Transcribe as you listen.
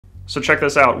So check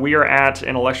this out. We are at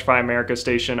an Electrify America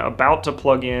station about to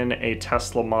plug in a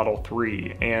Tesla Model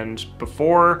 3. And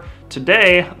before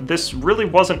today, this really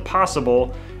wasn't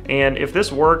possible. And if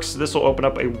this works, this will open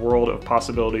up a world of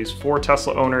possibilities for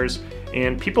Tesla owners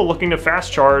and people looking to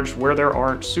fast charge where there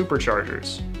aren't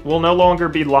superchargers. We'll no longer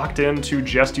be locked into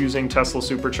just using Tesla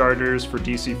superchargers for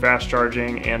DC fast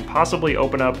charging and possibly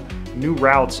open up new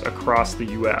routes across the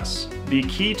US. The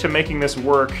key to making this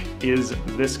work is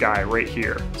this guy right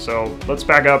here. So let's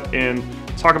back up and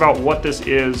talk about what this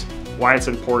is, why it's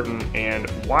important, and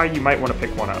why you might want to pick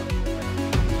one up.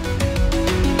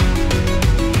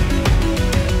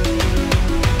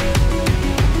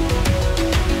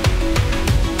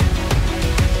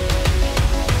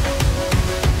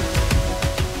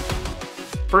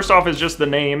 First off is just the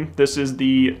name. This is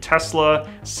the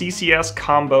Tesla CCS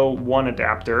Combo 1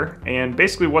 adapter. And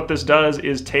basically what this does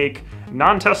is take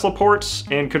non-Tesla ports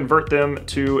and convert them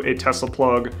to a Tesla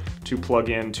plug to plug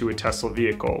into a Tesla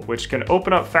vehicle, which can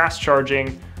open up fast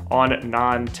charging on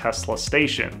non-Tesla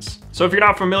stations. So if you're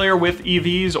not familiar with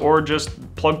EVs or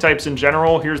just plug types in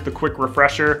general, here's the quick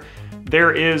refresher.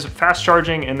 There is fast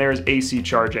charging and there's AC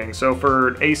charging. So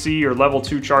for AC or level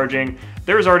 2 charging,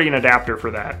 there's already an adapter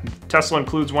for that. Tesla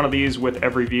includes one of these with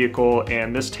every vehicle,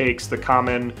 and this takes the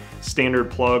common standard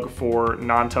plug for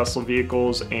non-Tesla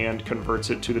vehicles and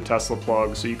converts it to the Tesla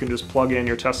plug. So you can just plug in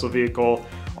your Tesla vehicle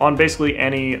on basically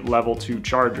any level 2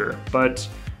 charger. But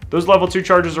those level 2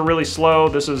 chargers are really slow.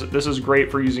 This is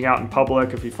great for using out in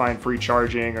public if you find free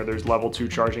charging or there's level 2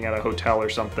 charging at a hotel or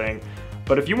something.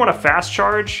 But if you want to fast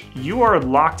charge, you are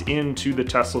locked into the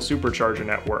Tesla supercharger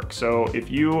network. So if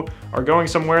you are going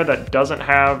somewhere that doesn't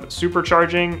have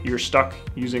supercharging, you're stuck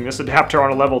using this adapter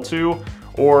on a level 2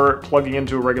 or plugging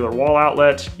into a regular wall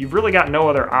outlet. You've really got no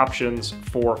other options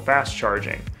for fast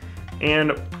charging.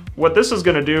 And what this is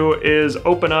going to do is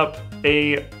open up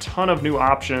a ton of new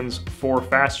options for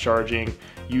fast charging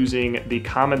using the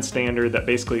common standard that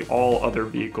basically all other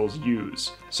vehicles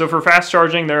use. So for fast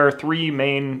charging, there are 3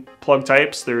 main plug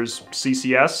types. There's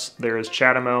CCS, there's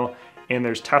CHAdeMO, and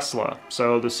there's Tesla.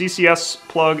 So the CCS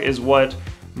plug is what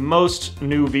most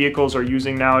new vehicles are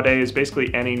using nowadays.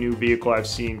 Basically any new vehicle I've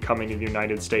seen coming to the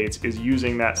United States is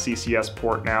using that CCS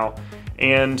port now.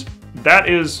 And that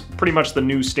is pretty much the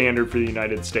new standard for the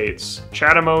United States.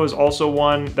 CHAdeMO is also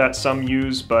one that some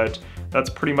use, but that's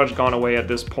pretty much gone away at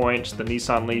this point. The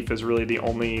Nissan Leaf is really the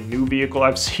only new vehicle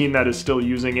I've seen that is still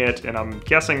using it, and I'm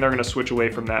guessing they're gonna switch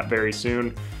away from that very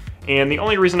soon. And the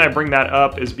only reason I bring that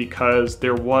up is because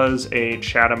there was a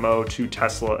CHAdeMO to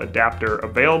Tesla adapter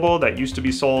available that used to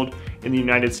be sold in the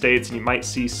United States, and you might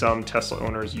see some Tesla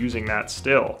owners using that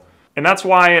still. And that's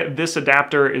why this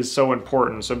adapter is so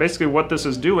important. So basically what this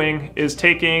is doing is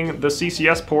taking the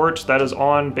CCS port that is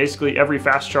on basically every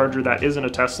fast charger that isn't a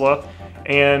Tesla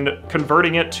and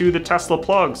converting it to the Tesla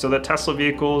plug so that Tesla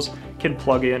vehicles can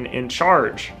plug in and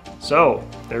charge. So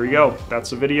there you go. That's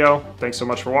the video. Thanks so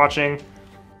much for watching.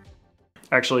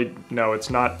 Actually, no, it's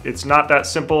not that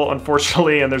simple,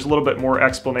 unfortunately, and there's a little bit more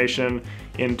explanation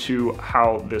into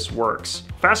how this works.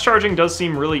 Fast charging does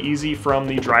seem really easy from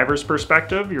the driver's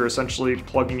perspective. You're essentially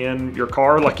plugging in your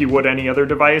car like you would any other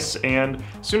device, and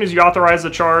as soon as you authorize the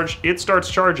charge, it starts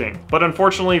charging. But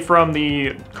unfortunately, from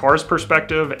the car's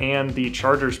perspective and the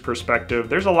charger's perspective,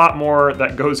 there's a lot more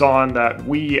that goes on that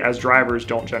we as drivers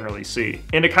don't generally see.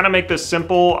 And to kind of make this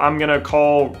simple, I'm gonna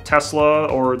call Tesla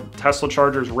or Tesla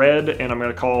chargers red, and I'm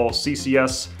gonna call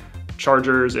CCS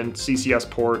chargers and CCS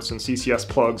ports and CCS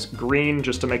plugs green,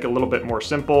 just to make it a little bit more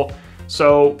simple.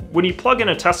 So when you plug in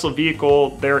a Tesla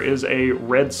vehicle, there is a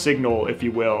red signal, if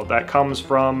you will, that comes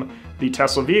from the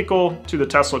Tesla vehicle to the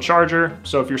Tesla charger.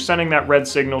 So if you're sending that red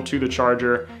signal to the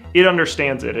charger, it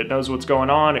understands it. It knows what's going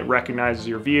on. It recognizes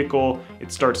your vehicle.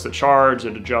 It starts the charge.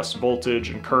 It adjusts voltage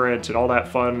and current and all that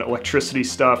fun electricity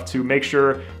stuff to make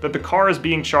sure that the car is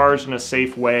being charged in a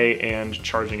safe way and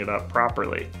charging it up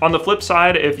properly. On the flip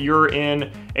side, if you're in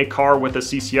a car with a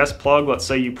CCS plug, let's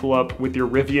say you pull up with your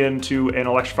Rivian to an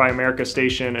Electrify America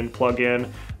station and plug in,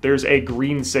 there's a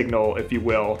green signal, if you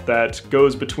will, that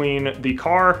goes between the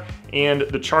car and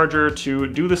the charger to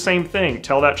do the same thing.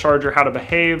 Tell that charger how to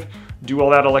behave, do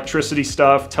all that electricity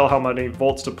stuff, tell how many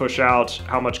volts to push out,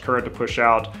 how much current to push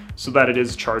out, so that it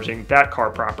is charging that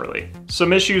car properly.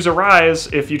 Some issues arise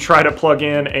if you try to plug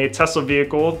in a Tesla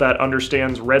vehicle that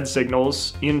understands red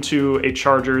signals into a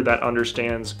charger that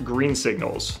understands green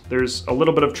signals. There's a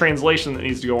little bit of translation that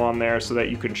needs to go on there so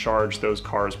that you can charge those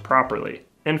cars properly.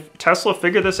 And Tesla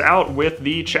figured this out with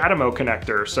the CHAdeMO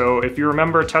connector. So if you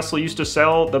remember, Tesla used to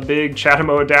sell the big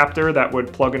CHAdeMO adapter that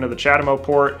would plug into the CHAdeMO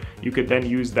port. You could then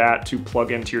use that to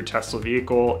plug into your Tesla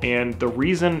vehicle. And the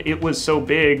reason it was so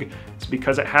big is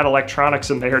because it had electronics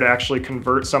in there to actually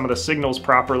convert some of the signals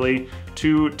properly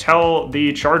to tell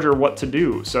the charger what to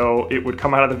do. So it would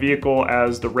come out of the vehicle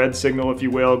as the red signal, if you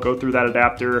will, go through that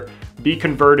adapter, be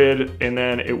converted, and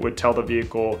then it would tell the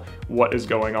vehicle what is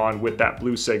going on with that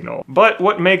blue signal. But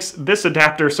what makes this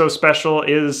adapter so special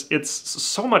is it's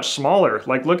so much smaller.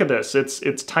 Like, look at this.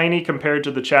 It's tiny compared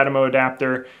to the CHAdeMO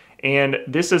adapter, and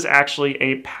this is actually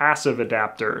a passive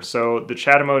adapter. So the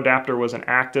CHAdeMO adapter was an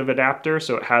active adapter,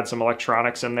 so it had some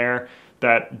electronics in there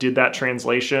that did that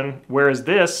translation, whereas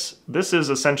this is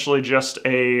essentially just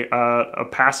a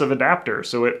passive adapter.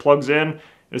 So it plugs in,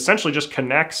 it essentially just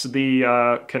connects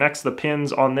the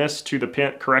pins on this to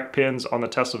the correct pins on the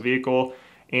Tesla vehicle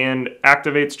and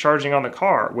activates charging on the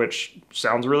car, which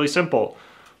sounds really simple,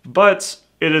 but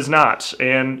it is not.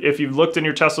 And if you've looked in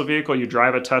your Tesla vehicle, you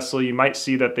drive a Tesla, you might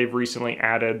see that they've recently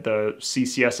added the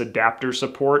CCS Adapter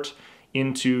support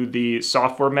into the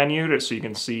software menu so you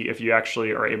can see if you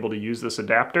actually are able to use this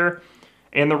adapter.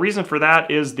 And the reason for that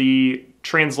is the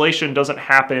translation doesn't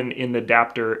happen in the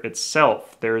adapter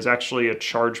itself. There is actually a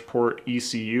charge port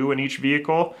ECU in each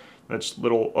vehicle. That's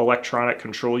little electronic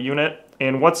control unit.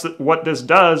 And what this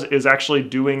does is actually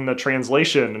doing the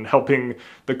translation and helping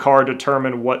the car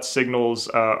determine what signals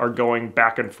are going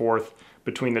back and forth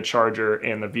between the charger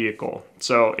and the vehicle.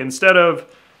 So instead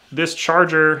of this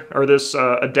charger or this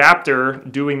adapter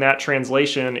doing that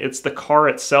translation, it's the car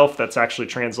itself that's actually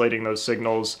translating those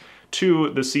signals to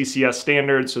the CCS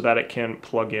standard so that it can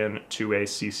plug in to a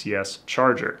CCS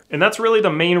charger. And that's really the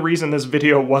main reason this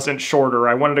video wasn't shorter.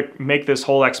 I wanted to make this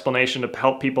whole explanation to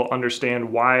help people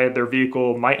understand why their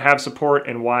vehicle might have support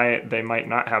and why they might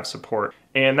not have support.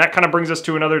 And that kind of brings us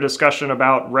to another discussion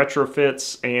about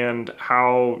retrofits and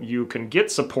how you can get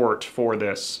support for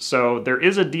this. So there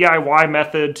is a DIY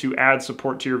method to add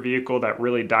support to your vehicle that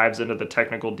really dives into the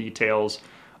technical details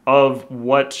of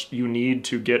what you need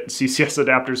to get CCS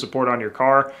adapter support on your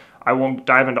car. I won't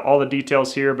dive into all the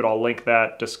details here, but I'll link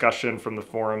that discussion from the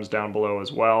forums down below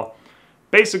as well.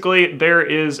 Basically, there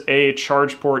is a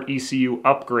charge port ECU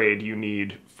upgrade you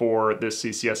need for this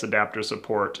CCS adapter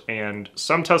support, and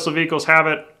some Tesla vehicles have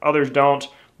it, others don't.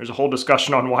 There's a whole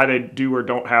discussion on why they do or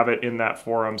don't have it in that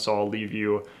forum, so I'll leave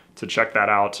you to check that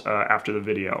out after the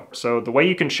video. So the way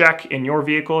you can check in your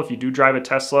vehicle, if you do drive a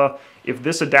Tesla, if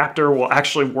this adapter will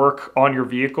actually work on your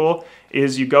vehicle,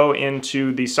 is you go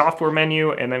into the software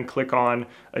menu and then click on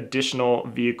additional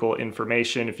vehicle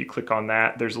information. If you click on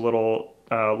that, there's a little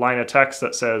line of text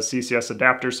that says CCS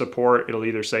adapter support. It'll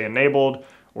either say enabled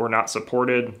or not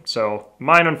supported. So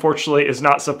mine unfortunately is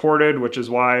not supported, which is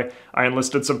why I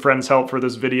enlisted some friends' help for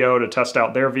this video to test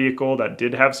out their vehicle that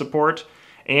did have support.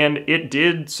 And it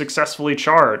did successfully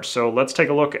charge. So let's take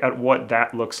a look at what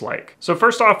that looks like. So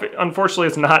first off, unfortunately,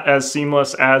 it's not as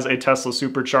seamless as a Tesla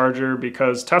Supercharger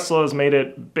because Tesla has made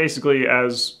it basically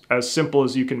as simple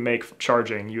as you can make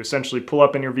charging. You essentially pull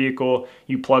up in your vehicle,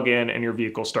 you plug in, and your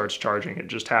vehicle starts charging. It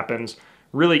just happens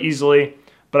really easily.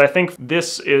 But I think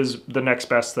this is the next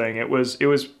best thing. It was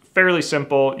fairly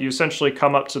simple. You essentially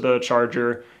come up to the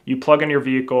charger, you plug in your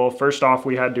vehicle. First off,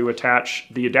 we had to attach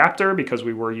the adapter because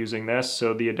we were using this.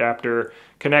 So the adapter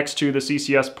connects to the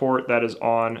CCS port that is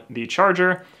on the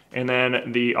charger, and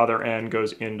then the other end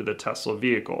goes into the Tesla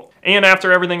vehicle. And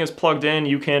after everything is plugged in,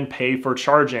 you can pay for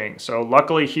charging. So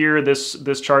luckily here,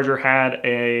 this charger had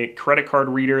a credit card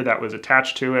reader that was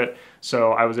attached to it.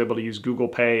 So I was able to use Google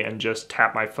Pay and just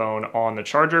tap my phone on the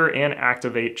charger and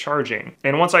activate charging.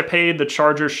 And once I paid, the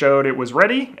charger showed it was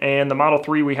ready, and the Model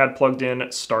 3 we had plugged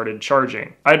in started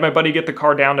charging. I had my buddy get the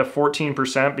car down to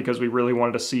 14% because we really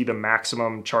wanted to see the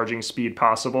maximum charging speed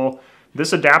possible.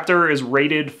 This adapter is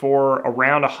rated for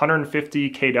around 150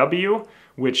 kW,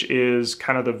 which is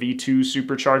kind of the V2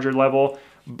 supercharger level,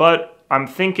 but I'm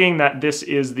thinking that this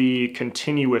is the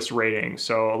continuous rating.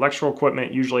 So electrical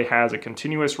equipment usually has a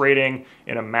continuous rating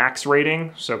and a max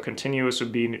rating. So continuous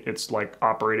would be, it's like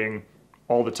operating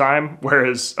all the time,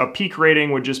 whereas a peak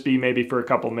rating would just be maybe for a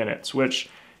couple minutes, which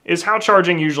is how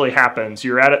charging usually happens.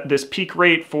 You're at this peak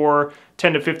rate for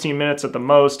 10 to 15 minutes at the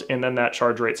most, and then that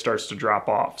charge rate starts to drop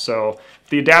off. So if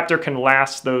the adapter can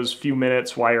last those few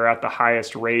minutes while you're at the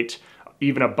highest rate,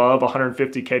 even above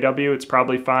 150 kW, it's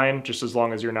probably fine, just as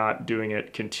long as you're not doing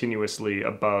it continuously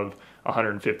above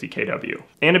 150 kW.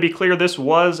 And to be clear, this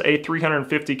was a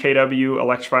 350 kW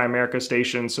Electrify America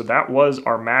station, so that was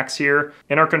our max here.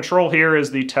 And our control here is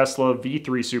the Tesla V3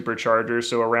 supercharger,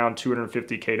 so around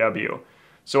 250 kW.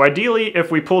 So ideally,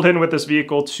 if we pulled in with this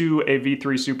vehicle to a V3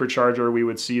 supercharger, we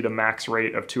would see the max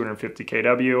rate of 250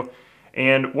 kW.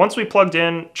 And once we plugged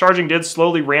in, charging did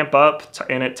slowly ramp up,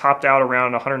 and it topped out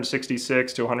around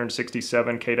 166 to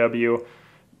 167 kW.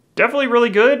 Definitely really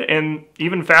good, and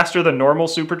even faster than normal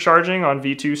supercharging on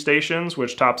V2 stations,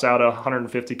 which tops out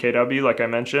 150 kW like I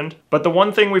mentioned. But the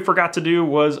one thing we forgot to do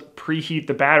was preheat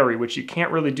the battery, which you can't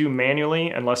really do manually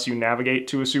unless you navigate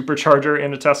to a supercharger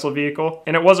in a Tesla vehicle.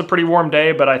 And it was a pretty warm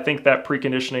day, but I think that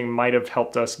preconditioning might have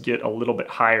helped us get a little bit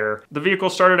higher. The vehicle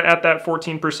started at that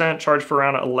 14%, charged for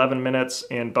around 11 minutes,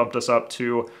 and bumped us up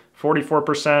to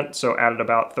 44%, so added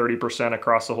about 30%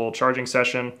 across the whole charging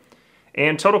session.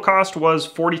 And total cost was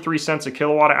 43 cents a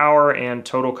kilowatt hour, and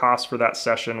total cost for that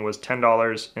session was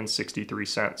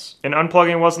 $10.63. And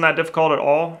unplugging wasn't that difficult at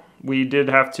all. We did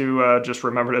have to just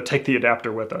remember to take the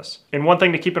adapter with us. And one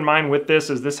thing to keep in mind with this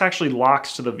is this actually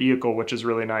locks to the vehicle, which is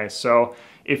really nice. So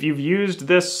if you've used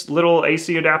this little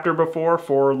AC adapter before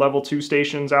for level 2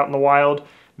 stations out in the wild,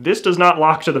 this does not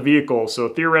lock to the vehicle. So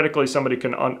theoretically, somebody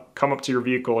can come up to your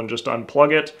vehicle and just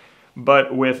unplug it.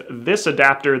 But with this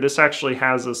adapter, this actually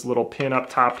has this little pin up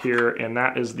top here, and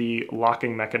that is the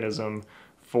locking mechanism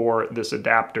for this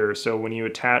adapter. So when you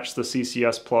attach the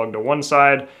CCS plug to one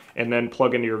side and then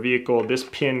plug into your vehicle, this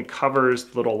pin covers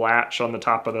the little latch on the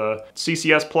top of the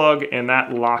CCS plug, and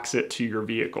that locks it to your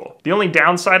vehicle. The only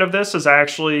downside of this is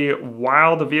actually,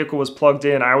 while the vehicle was plugged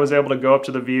in, I was able to go up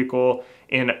to the vehicle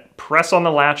and press on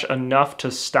the latch enough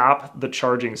to stop the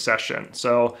charging session.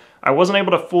 So I wasn't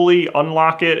able to fully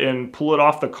unlock it and pull it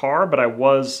off the car, but I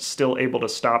was still able to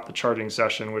stop the charging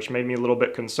session, which made me a little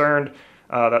bit concerned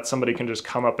that somebody can just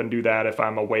come up and do that if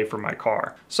I'm away from my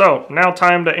car. So now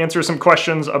time to answer some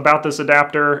questions about this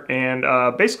adapter and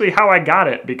basically how I got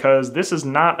it, because this is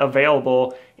not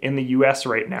available in the US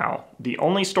right now. The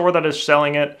only store that is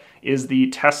selling it is the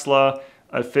Tesla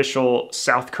official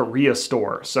South Korea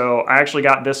store. So I actually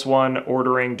got this one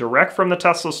ordering direct from the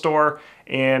Tesla store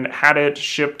and had it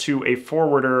shipped to a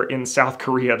forwarder in South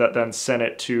Korea that then sent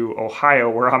it to Ohio,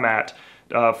 where I'm at,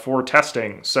 for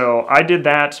testing. So I did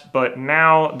that, but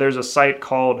now there's a site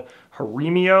called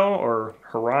Harimeo or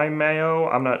Harimeo.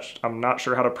 I'm not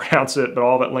sure how to pronounce it, but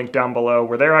all of it linked down below,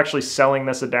 where they're actually selling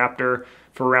this adapter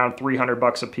for around 300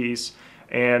 bucks a piece.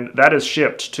 And that is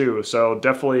shipped too, so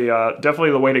definitely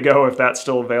the way to go if that's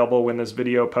still available when this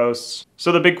video posts.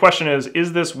 So the big question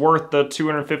is this worth the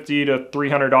 $250 to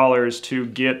 $300 to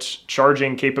get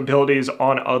charging capabilities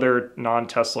on other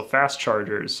non-Tesla fast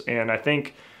chargers? And I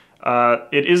think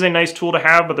it is a nice tool to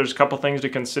have, but there's a couple things to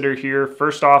consider here.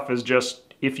 First off is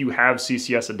just if you have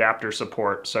CCS adapter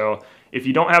support. So if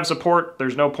you don't have support,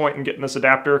 there's no point in getting this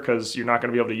adapter because you're not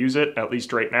going to be able to use it, at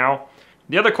least right now.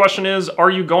 The other question is, are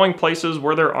you going places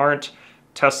where there aren't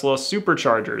Tesla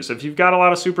superchargers? If you've got a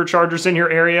lot of superchargers in your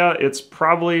area, it's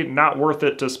probably not worth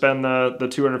it to spend the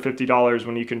 $250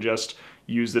 when you can just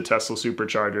use the Tesla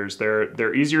superchargers.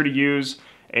 They're easier to use,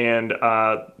 and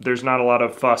there's not a lot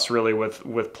of fuss really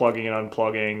with plugging and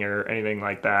unplugging or anything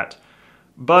like that.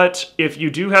 But if you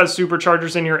do have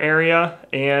superchargers in your area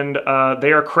and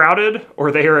they are crowded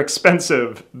or they are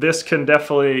expensive, this can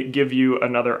definitely give you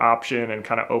another option and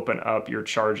kind of open up your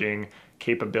charging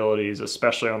capabilities,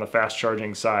 especially on the fast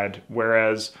charging side.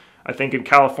 Whereas I think in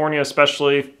California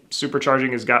especially,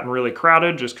 supercharging has gotten really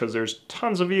crowded just because there's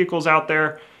tons of vehicles out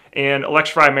there. And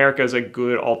Electrify America is a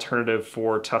good alternative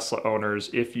for Tesla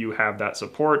owners if you have that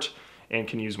support and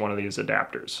can use one of these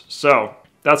adapters. So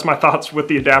that's my thoughts with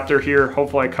the adapter here.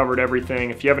 Hopefully I covered everything.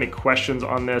 If you have any questions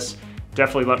on this,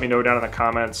 definitely let me know down in the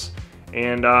comments.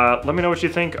 And let me know what you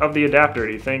think of the adapter.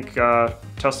 Do you think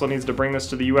Tesla needs to bring this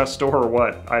to the US store or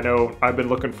what? I know I've been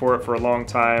looking for it for a long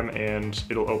time and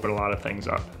it'll open a lot of things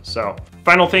up. So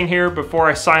final thing here before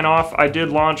I sign off, I did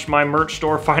launch my merch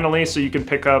store finally, so you can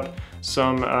pick up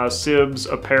some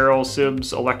SIBS apparel,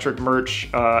 SIBS electric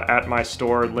merch at my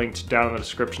store, linked down in the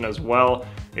description as well.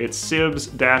 It's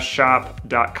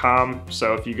sibs-shop.com.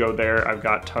 So if you go there, I've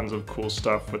got tons of cool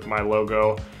stuff with my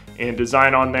logo and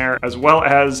design on there, as well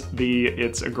as the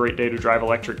It's a Great Day to Drive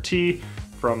Electric tee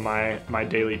from my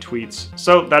daily tweets.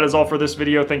 So that is all for this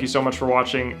video. Thank you so much for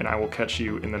watching, and I will catch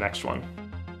you in the next one.